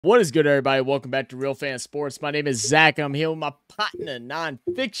What is good, everybody? Welcome back to Real Fan Sports. My name is Zach. I'm here with my partner,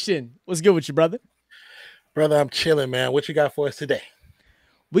 Nonpfixion. What's good with you, brother? Brother, I'm chilling, man. What you got for us today?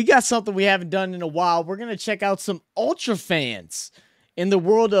 We got something we haven't done in a while. We're going to check out some ultra fans in the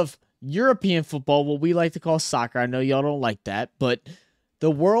world of European football, what we like to call soccer. I know y'all don't like that, but the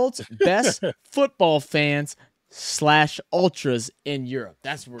world's best football fans / ultras in Europe.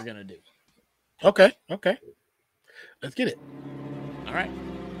 That's what we're going to do. Okay. Let's get it. All right.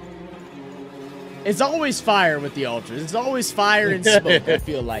 It's always fire with the ultras. It's always fire and smoke, I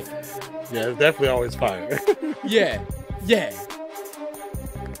feel like. Yeah, it's definitely always fire. Yeah.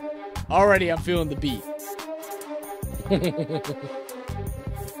 Already I'm feeling the beat.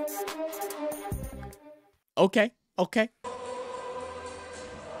 Okay.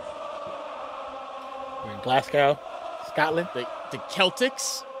 We're in Glasgow, Scotland. The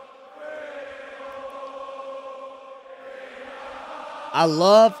Celtics. I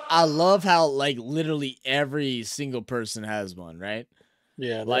love how like literally every single person has one, right?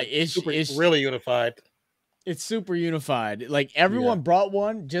 Yeah, like it's really unified. It's super unified. Like everyone brought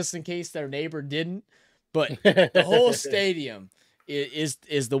one just in case their neighbor didn't, but the whole stadium is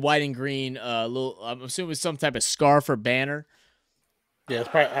the white and green. Little, I'm assuming some type of scarf or banner. Yeah, it's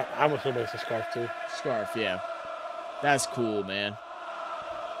probably. I'm assuming it's a scarf too. Scarf, yeah. That's cool, man.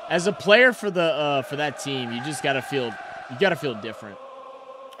 As a player for that team, you just gotta feel. You gotta feel different.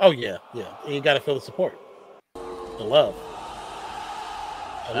 Oh yeah. And you gotta feel the support, the love.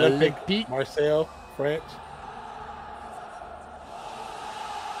 Olympique, Marseille, France.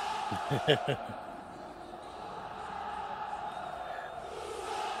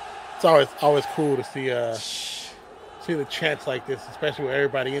 It's always cool to see the chants like this, especially with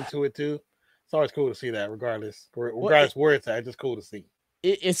everybody into it too. It's always cool to see that, regardless where it's at. It's just cool to see.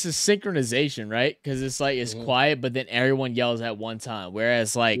 It's a synchronization, right? Because it's like it's quiet, but then everyone yells at one time.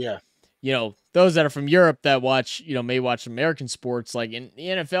 Whereas, like, you know, those that are from Europe that watch, may watch American sports, like in the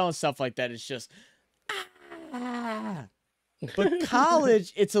NFL and stuff like that, it's just ah. But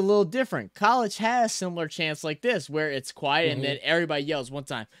college, it's a little different. College has similar chants like this, where it's quiet and then everybody yells one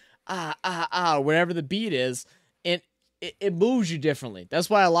time, whatever the beat is, and it moves you differently.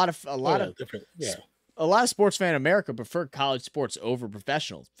 That's why a lot of sports fans in America prefer college sports over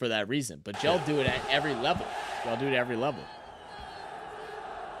professional for that reason. But y'all do it at every level.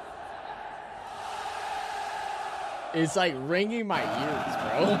 It's like ringing my ears,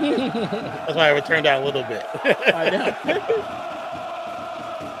 bro. That's why it turned out a little bit. I know.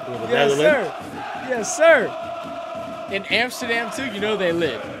 Yes, sir. In Amsterdam too, they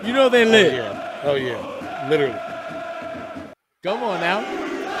lit. Oh yeah. Literally. Come on now.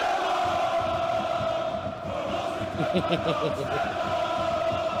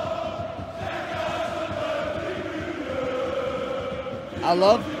 I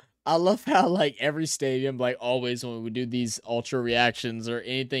love how like every stadium, like always when we do these ultra reactions or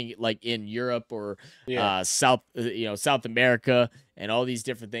anything like in Europe or South America and all these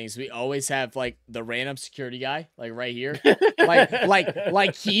different things, we always have like the random security guy like right here,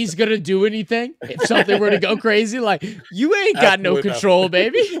 like he's gonna do anything if something were to go crazy. Like you ain't got no control,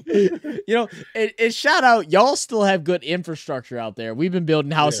 baby. And shout out, y'all still have good infrastructure out there. We've been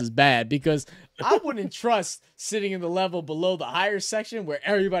building houses bad because I wouldn't trust sitting in the level below the higher section where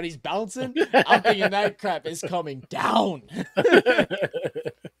everybody's bouncing. I'm thinking that crap is coming down.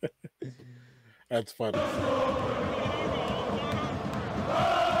 That's funny.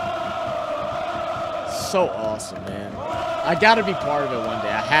 So awesome, man. I gotta be part of it one day.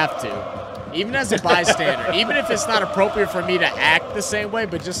 I have to. Even as a bystander. Even if it's not appropriate for me to act the same way,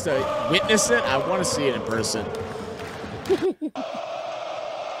 but just to witness it, I want to see it in person.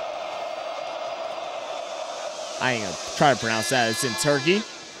 I ain't gonna try to pronounce that. It's in Turkey.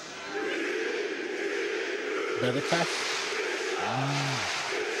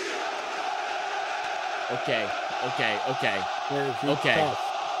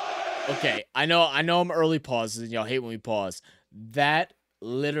 Okay. I know I'm early pauses, and y'all hate when we pause. That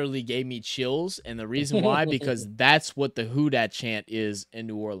literally gave me chills, and the reason why, because that's what the Who Dat chant is in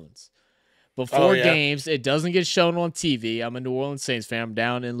New Orleans. Before games, it doesn't get shown on TV. I'm a New Orleans Saints fan. I'm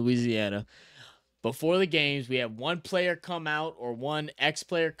down in Louisiana. Before the games, we have one player come out or one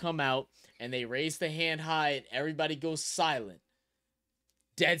ex-player come out, and they raise the hand high, and everybody goes silent.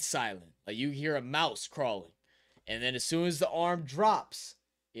 Dead silent. Like you hear a mouse crawling. And then as soon as the arm drops,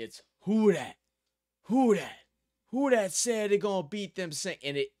 it's who that? Who that? Who that said they're going to beat them?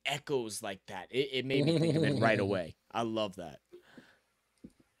 And it echoes like that. It made me think of it right away. I love that.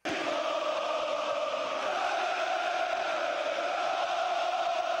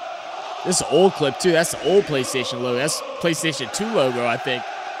 This is an old clip, too. That's the old PlayStation logo. That's PlayStation 2 logo, I think.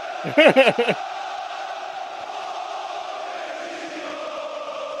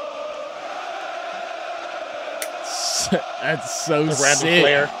 That's so a sick. random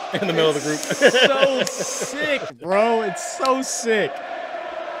player in the middle of the group. So sick, bro. It's so sick.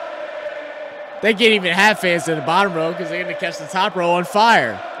 They can't even have fans in the bottom row because they're going to catch the top row on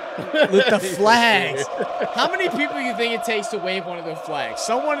fire with the flags. How many people do you think it takes to wave one of the flags?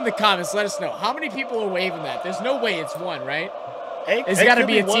 Someone in the comments, let us know. How many people are waving that? There's no way it's one, right? It's got to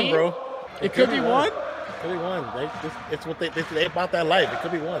be a one, team, bro. It could be one. It could be one. It's what they about that life. It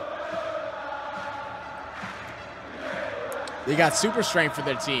could be one. They got super strength for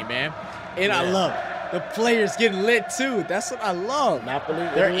their team, man. And I love the players getting lit too. That's what I love.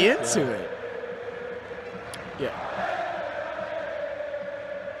 They're into it. Yeah.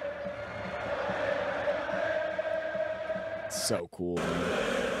 So cool.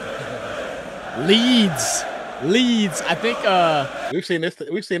 Leeds. I think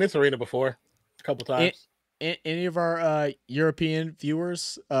we've seen this arena before a couple times. Any of our European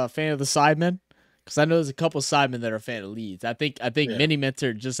viewers fan of the Sidemen? Because I know there's a couple Sidemen that are a fan of Leeds. I think Mini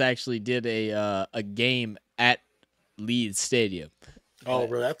Mentor just actually did a game at Leeds Stadium. Oh,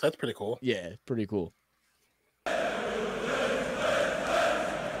 bro, that's pretty cool. Yeah, pretty cool.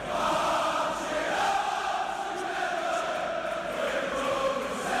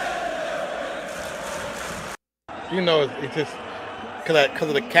 You know, it's just because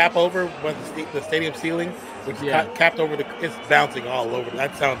of the cap over the stadium ceiling, which is capped over it's bouncing all over.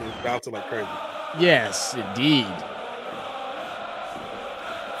 That sound is bouncing like crazy. Yes, indeed.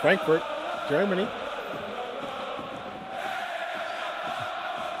 Frankfurt, Germany.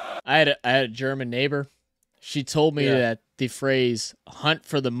 I had a German neighbor. She told me that the phrase "hunt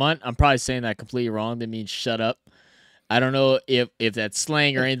for the munt." I'm probably saying that completely wrong. That means shut up. I don't know if that's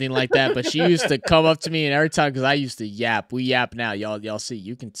slang or anything like that, but she used to come up to me, and every time, because I used to yap. We yap now, y'all see.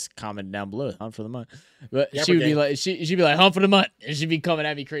 You can comment down below. Hunt for the munt. But she would be like, she'd be like, hunt for the munt, and she'd be coming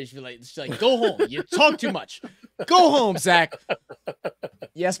at me crazy. She's like, go home. You talk too much. Go home, Zach.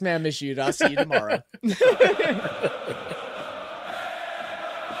 Yes, ma'am, Miss Yuta. I'll see you tomorrow.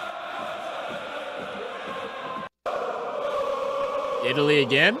 Italy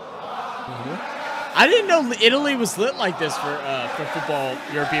again. I didn't know Italy was lit like this for football,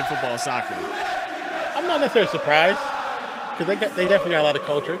 European football, soccer. I'm not necessarily surprised because they definitely got a lot of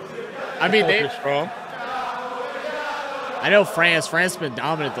culture. I mean, they're strong. I know France has been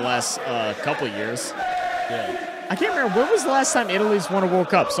dominant the last couple of years. Yeah, I can't remember when was the last time Italy's won a World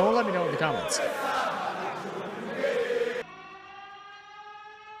Cup. Someone let me know in the comments.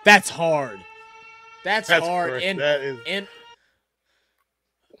 That's hard. That's hard. And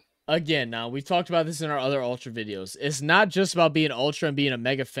again, now we've talked about this in our other Ultra videos. It's not just about being Ultra and being a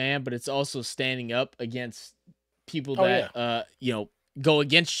mega fan, but it's also standing up against people that go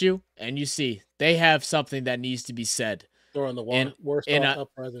against you. And you see, they have something that needs to be said. During the worst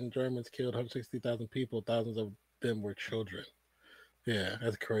uprising, Germans killed 160,000 people. Thousands of them were children. Yeah,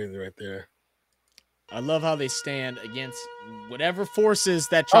 that's crazy right there. I love how they stand against whatever forces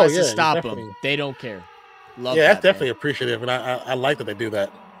that tries to stop them. They don't care. Love that, that's definitely appreciative, and I like that they do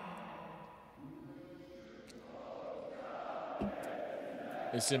that.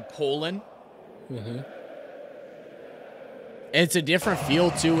 It's in Poland. It's a different feel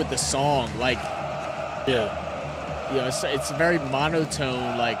too with the song. Like, it's very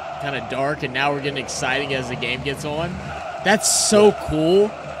monotone, like kind of dark, and now we're getting exciting as the game gets on. That's so cool.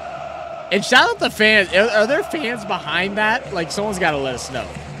 And shout out the fans. Are there fans behind that? Like, someone's got to let us know.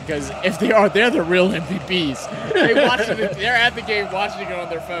 Because if they are, they're the real MVPs. They're at the game watching it on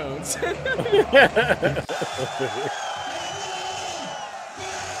their phones.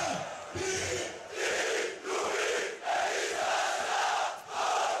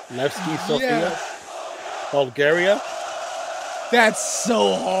 Nevsky Sofia, Bulgaria. That's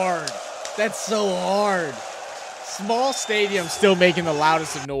so hard. That's so hard. Small stadium still making the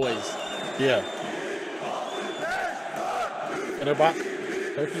loudest of noise. Yeah.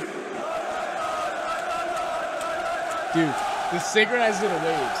 Fenerbahce, Turkey. Dude, the synchronized little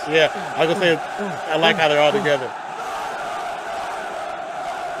waves. Yeah, I was gonna say, I like how they're all together.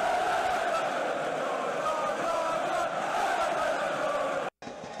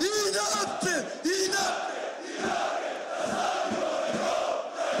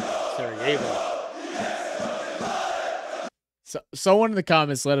 So someone in the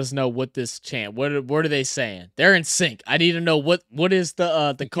comments let us know what this chant. What are they saying? They're in sync. I need to know what is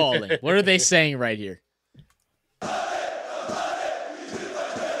the calling. What are they saying right here?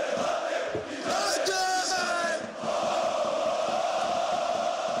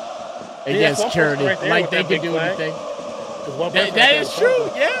 Against security, like they can do anything. That is true.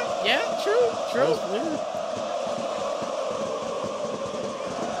 Yeah. true.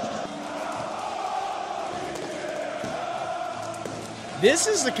 This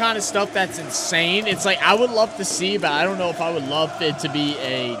is the kind of stuff that's insane. It's like, I would love to see, but I don't know if I would love it to be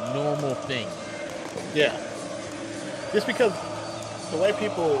a normal thing. Yeah. Just because the way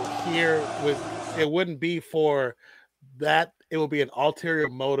people hear it wouldn't be for that. It will be an ulterior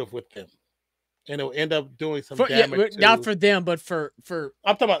motive with them. And it'll end up doing some damage. Not for them, but for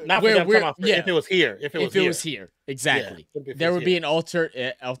I'm talking about not for them. I'm talking about if it was here. If it was here, exactly. Yeah, there would be an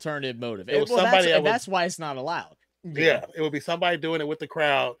alternative motive. That's why it's not allowed. Yeah, it would be somebody doing it with the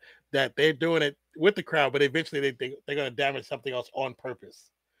crowd, that they're doing it with the crowd, but eventually they're going to damage something else on purpose.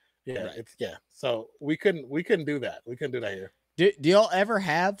 Yeah, right. So we couldn't do that. We couldn't do that here. Do y'all ever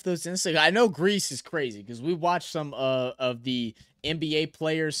have those instances? I know Greece is crazy because we watched some of the NBA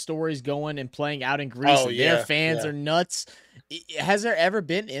players' stories going and playing out in Greece. Their fans are nuts. Has there ever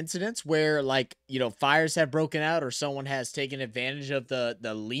been incidents where, like, fires have broken out or someone has taken advantage of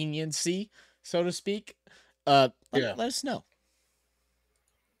the leniency, so to speak? Let us know.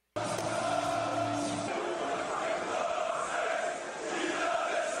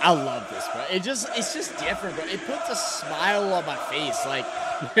 I love this, bro. It's just different, bro. It puts a smile on my face, like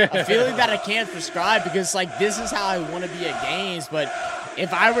a feeling that I can't describe, because like this is how I want to be at games. But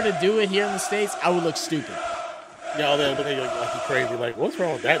if I were to do it here in the States, I would look stupid. Yeah, they'll look at you like you're crazy. Like, what's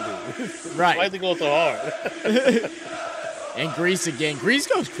wrong with that dude? Right? Why is he going so hard? And Greece again. Greece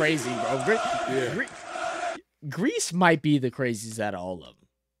goes crazy, bro. Greece might be the craziest out of all of them.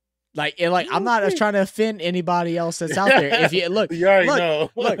 Like, I'm not trying to offend anybody else that's out there. If you look,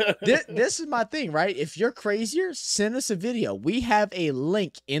 this is my thing, right? If you're crazier, send us a video. We have a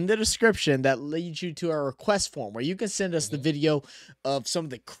link in the description that leads you to our request form where you can send us the video of some of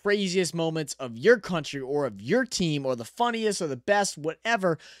the craziest moments of your country or of your team, or the funniest or the best,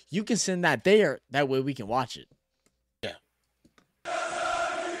 whatever. You can send that there. That way we can watch it. Yeah.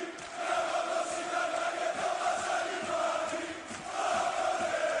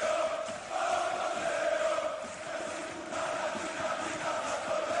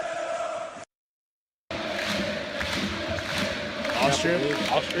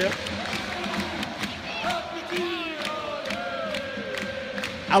 Austria.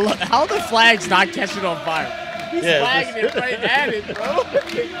 I love how the flag's not catching on fire. He's flagging it right at it, bro.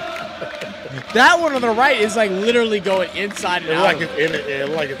 That one on the right is like literally going inside and out. Like it's in it. Yeah,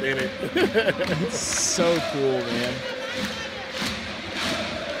 like it's in it. It's so cool, man.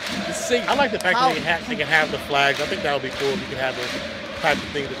 I like the fact that they can have the flags. I think that would be cool if you can have those type of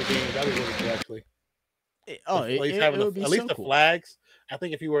things at the game. That would be really cool, actually. At least the flags. I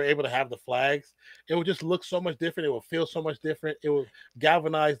think if you were able to have the flags, it would just look so much different. It would feel so much different. It would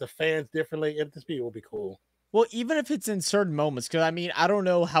galvanize the fans differently. It would be cool. Well, even if it's in certain moments, because I mean, I don't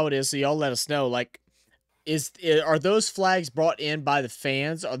know how it is, so y'all let us know. Like, are those flags brought in by the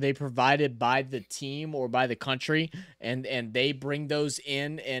fans? Are they provided by the team or by the country, and they bring those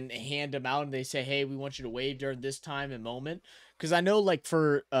in and hand them out, and they say, "Hey, we want you to wave during this time and moment." Because I know, like,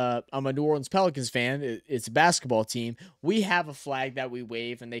 for I'm a New Orleans Pelicans fan. It's a basketball team. We have a flag that we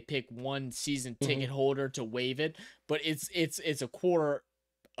wave, and they pick one season ticket holder to wave it. But it's a quarter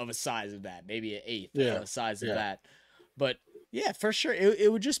of a size of that, maybe an eighth of the size of that. But yeah, for sure,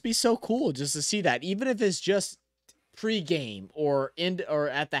 it would just be so cool just to see that, even if it's just pregame or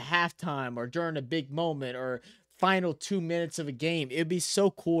at the halftime or during a big moment or final 2 minutes of a game. It'd be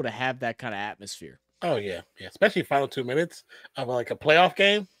so cool to have that kind of atmosphere. Oh yeah, especially final 2 minutes of like a playoff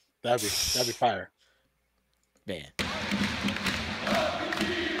game. That'd be fire, man.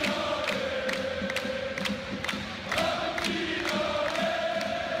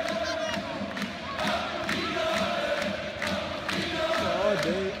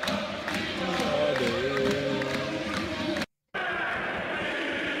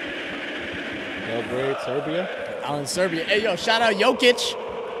 Belgrade, Serbia. Out in Serbia. Hey yo, shout out Jokic.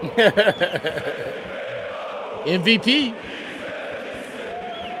 MVP.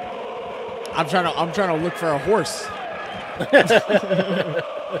 I'm trying to look for a horse.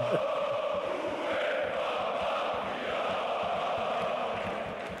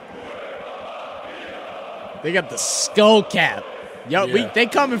 They got the skull cap. Yo, they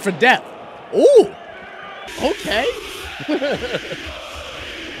coming for death. Ooh. Okay.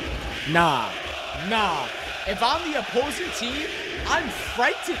 Nah. If I'm the opposing team, I'm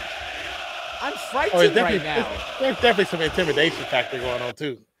frightened. I'm frightened right now. There's definitely some intimidation factor going on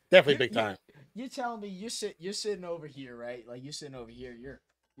too. Definitely big time. You're telling me you're sitting over here, right? Like you're sitting over here.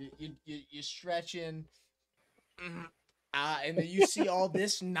 You're stretching, and then you see all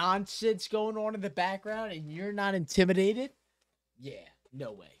this nonsense going on in the background, and you're not intimidated. Yeah,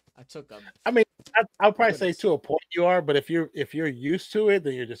 no way. I took a. I mean, I'll probably say to a point you are, but if you're used to it,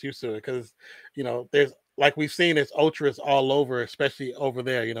 then you're just used to it because there's like we've seen it's ultras all over, especially over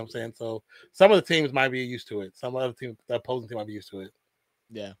there. You know what I'm saying? So some of the teams might be used to it. Some other teams, the opposing team, might be used to it.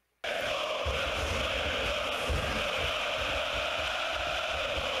 Yeah.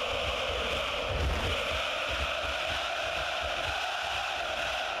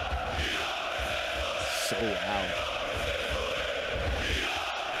 So loud.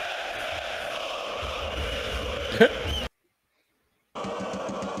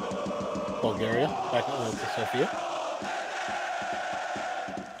 Bulgaria, back to Sofia.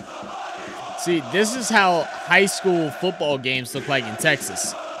 See, this is how high school football games look like in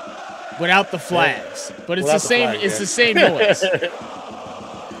Texas, without the flags. But it's the same. It's the same noise.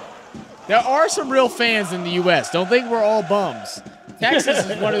 There are some real fans in the U.S. Don't think we're all bums. Texas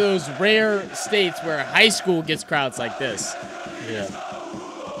is one of those rare states where high school gets crowds like this. Yeah.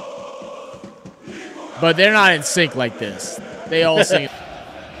 But they're not in sync like this. They all sing.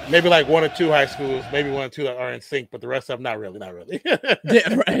 Maybe like one or two high schools, maybe one or two that are in sync, but the rest of them not really.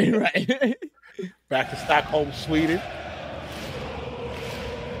 Yeah, right. Back to Stockholm, Sweden.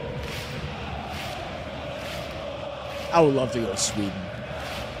 I would love to go to Sweden.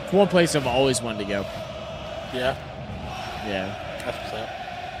 It's one place I've always wanted to go. Yeah. Yeah. That's what's up.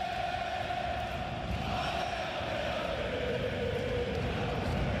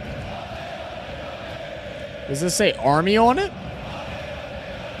 Does this say Army on it?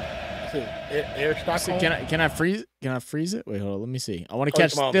 Air Stockholm? Can I freeze? Can I freeze it? Wait, hold on. Let me see. I want to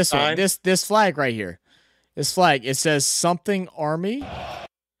catch this one. This flag right here. This flag. It says something Army.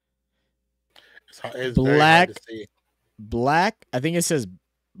 It's black. Black. I think it says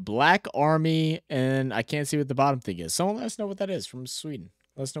Black Army, and I can't see what the bottom thing is. Someone let us know what that is from Sweden.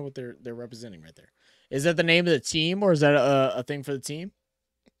 Let us know what they're representing right there. Is that the name of the team, or is that a thing for the team?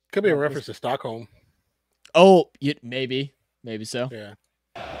 Could be a reference to Stockholm. Oh, maybe so. Yeah.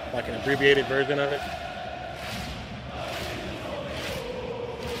 Like an abbreviated version of it.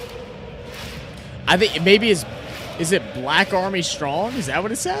 I think maybe is it Black Army Strong? Is that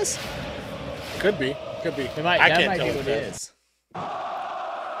what it says? Could be. That might be what it is.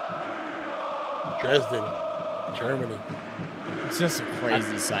 Dresden, Germany. It's just a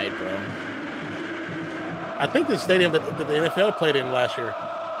crazy sight, bro. I think the stadium that the NFL played in last year.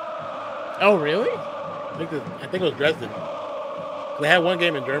 Oh, really? I think it was Dresden. They had one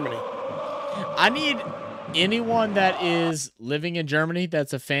game in Germany. I need anyone that is living in Germany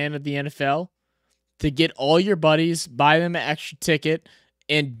that's a fan of the NFL to get all your buddies, buy them an extra ticket,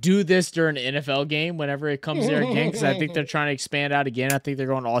 and do this during an NFL game whenever it comes there again, because I think they're trying to expand out again. I think they're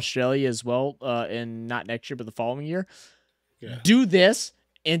going to Australia as well, and not next year, but the following year. Yeah. Do this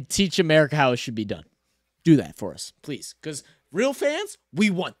and teach America how it should be done. Do that for us, please, because real fans,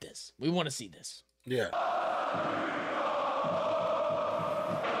 we want this. We want to see this. Yeah.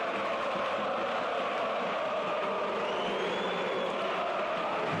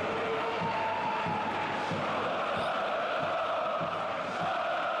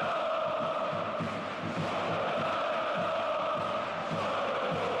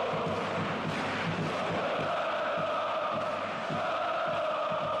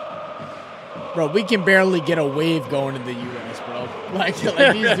 Bro, we can barely get a wave going in the U.S., bro. Like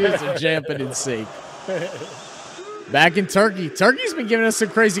these dudes are jumping in sync. Back in Turkey. Turkey's been giving us some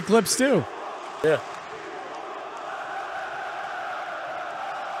crazy clips, too. Yeah.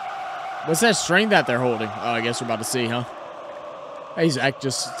 What's that string that they're holding? Oh, I guess we're about to see, huh? Hey, Zach,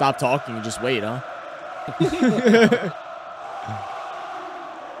 just stop talking and just wait, huh?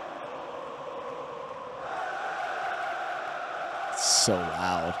 So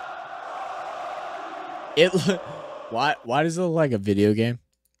loud. Why does it look like a video game?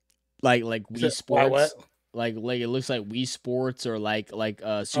 Like Wii Sports? Like it looks like Wii Sports or like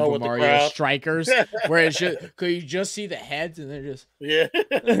Super Mario Strikers, where it should. Could you just see the heads and they're just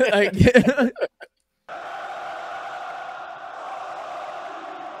like.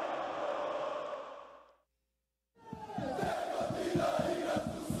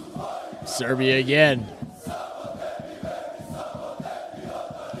 Serbia again.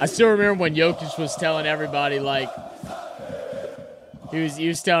 I still remember when Jokic was telling everybody, like, he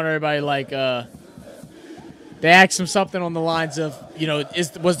was telling everybody, like, they asked him something on the lines of,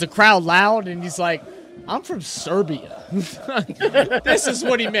 was the crowd loud? And he's like, I'm from Serbia. This is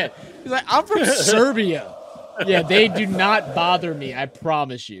what he meant. He's like, I'm from Serbia. Yeah, they do not bother me, I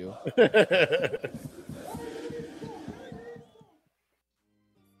promise you.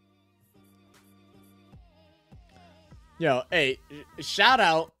 Hey, shout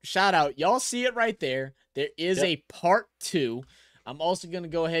out. Y'all see it right there. There is a part 2 I'm also going to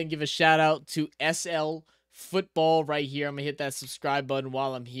go ahead and give a shout out to SL Football right here. I'm going to hit that subscribe button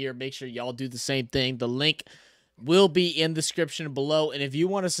while I'm here. Make sure y'all do the same thing. The link will be in the description below. And if you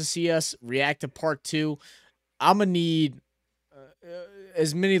want us to see us react to part 2, I'm going to need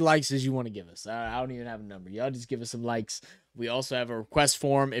as many likes as you want to give us. I don't even have a number. Y'all just give us some likes. We also have a request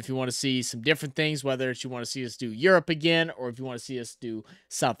form if you want to see some different things, whether it's you want to see us do Europe again, or if you want to see us do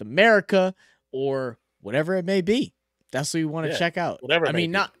South America, or whatever it may be. That's what you want to check out. Whatever. I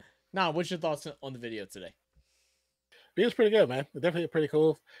mean, what's your thoughts on the video today? It was pretty good, man. Definitely pretty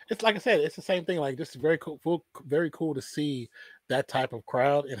cool. It's like I said, it's the same thing. Like, just very cool to see that type of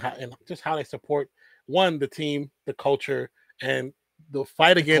crowd and just how they support the team, the culture, and the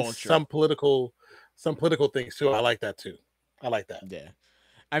fight against some political things too. I like that too. I like that. Yeah.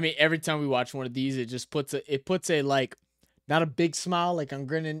 I mean, every time we watch one of these, it just puts a like, not a big smile, like I'm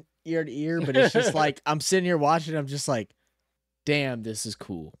grinning ear to ear, but it's just like I'm sitting here watching. I'm just like, damn, this is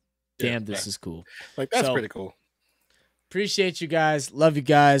cool. Damn, this is cool. Like, that's pretty cool. Appreciate you guys. Love you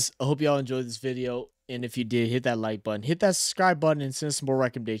guys. I hope y'all enjoyed this video. And if you did, hit that like button, hit that subscribe button, and send us some more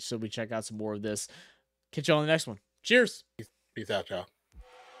recommendations so we check out some more of this. Catch y'all on the next one. Cheers. Peace out, y'all.